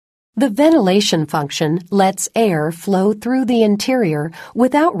The ventilation function lets air flow through the interior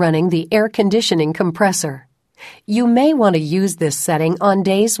without running the air conditioning compressor. You may want to use this setting on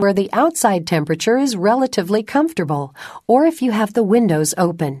days where the outside temperature is relatively comfortable or if you have the windows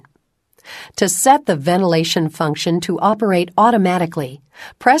open. To set the ventilation function to operate automatically,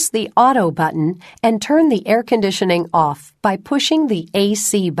 press the Auto button and turn the air conditioning off by pushing the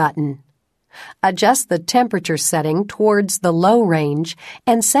AC button. Adjust the temperature setting towards the low range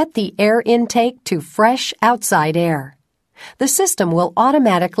and set the air intake to fresh outside air. The system will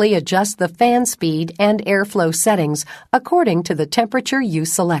automatically adjust the fan speed and airflow settings according to the temperature you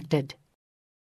selected.